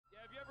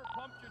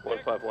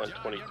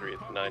15123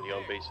 at 90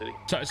 on Bay City.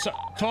 So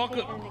talk.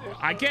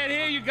 I can't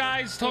hear you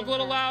guys. Talk a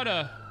little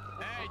louder.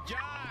 Hey, John.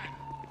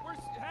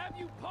 Have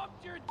you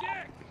pumped your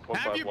dick?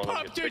 Have you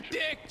pumped your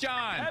dick,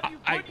 John? Have you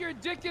put your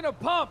dick in a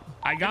pump?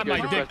 I got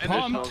my dick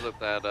pumped. At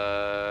that,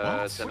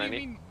 What do you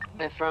mean?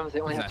 They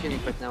only have 2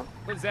 inputs now.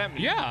 What does that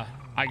mean? Yeah,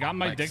 I got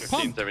my dick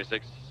pumped.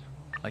 76.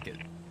 Like it.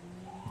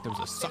 There was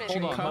a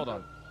suction cup. Hold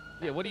on.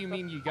 Yeah, what do you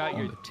mean you got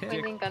your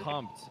dick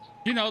pumped?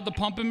 You know, the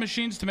pumping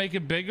machines to make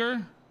it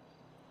bigger.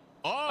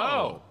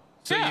 Oh.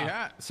 So yeah. you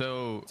had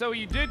so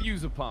you did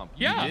use a pump.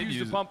 Yeah. You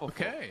used a pump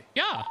before. Okay.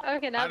 Yeah.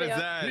 Okay, now How does they are.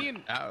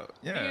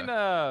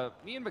 that?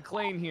 Me and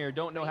McClane here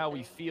don't know how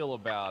we feel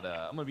about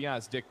I'm gonna be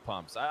honest, dick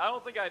pumps. I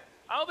don't think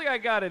I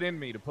got it in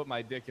me to put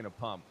my dick in a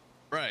pump.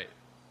 Right.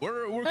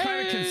 We're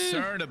kind of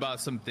concerned about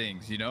some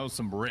things, you know,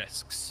 some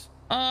risks.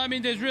 I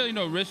mean, there's really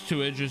no risk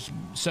to it. Just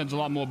sends a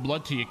lot more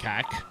blood to your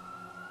cack.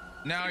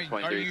 Now,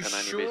 are you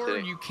sure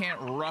you can't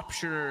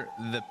rupture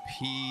the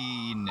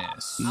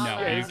penis? No,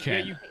 you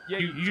can't.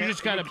 You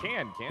just gotta.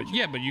 Can't you?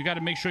 Yeah, but you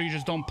gotta make sure you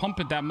just don't pump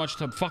it that much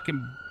to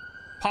fucking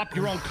pop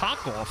your own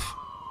cock off.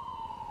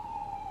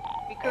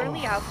 We currently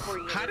have 4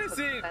 units. How does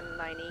it?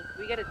 1090.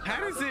 We get it. How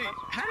does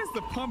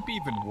the pump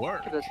even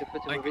work?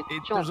 Like,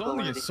 there's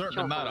only a certain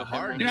amount of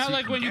hardness. You know,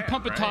 like when you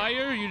pump a right?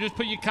 tire, you just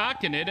put your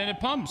cock in it and it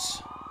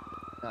pumps.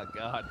 Oh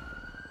God.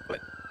 But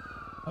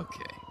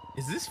okay,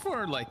 is this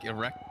for like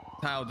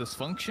erectile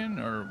dysfunction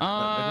or?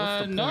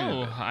 What's the point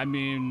no. of it? I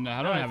mean,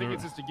 I think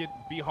it's just to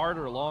be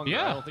harder or longer.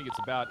 Yeah. I don't think it's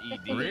about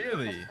ED.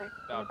 Really?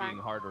 About being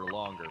harder or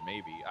longer,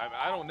 maybe.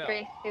 I don't know.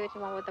 Great. See what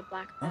you want with the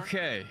black.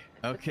 Okay.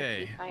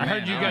 Okay. I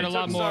heard you got a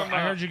lot more. Some,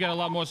 I heard you got a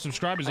lot more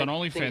subscribers on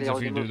OnlyFans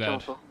if you do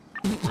that.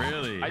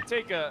 Really? I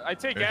take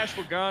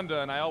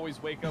ashwagandha and I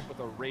always wake up with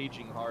a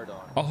raging hard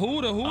on. A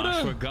hooda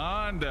hooda?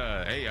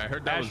 Ashwagandha. Hey, I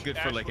heard that was good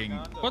for like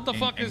what the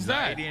fuck is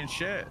that? Anxiety and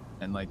shit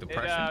and like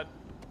depression.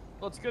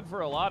 Well, it's good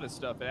for a lot of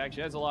stuff. It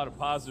actually has a lot of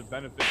positive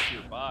benefits to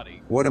your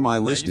body. What am I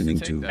listening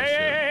to?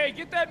 Hey,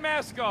 get that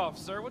mask off,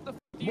 sir. What the f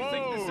do you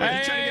think this is?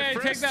 Hey,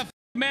 take that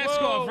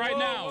mask off right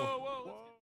now. Whoa.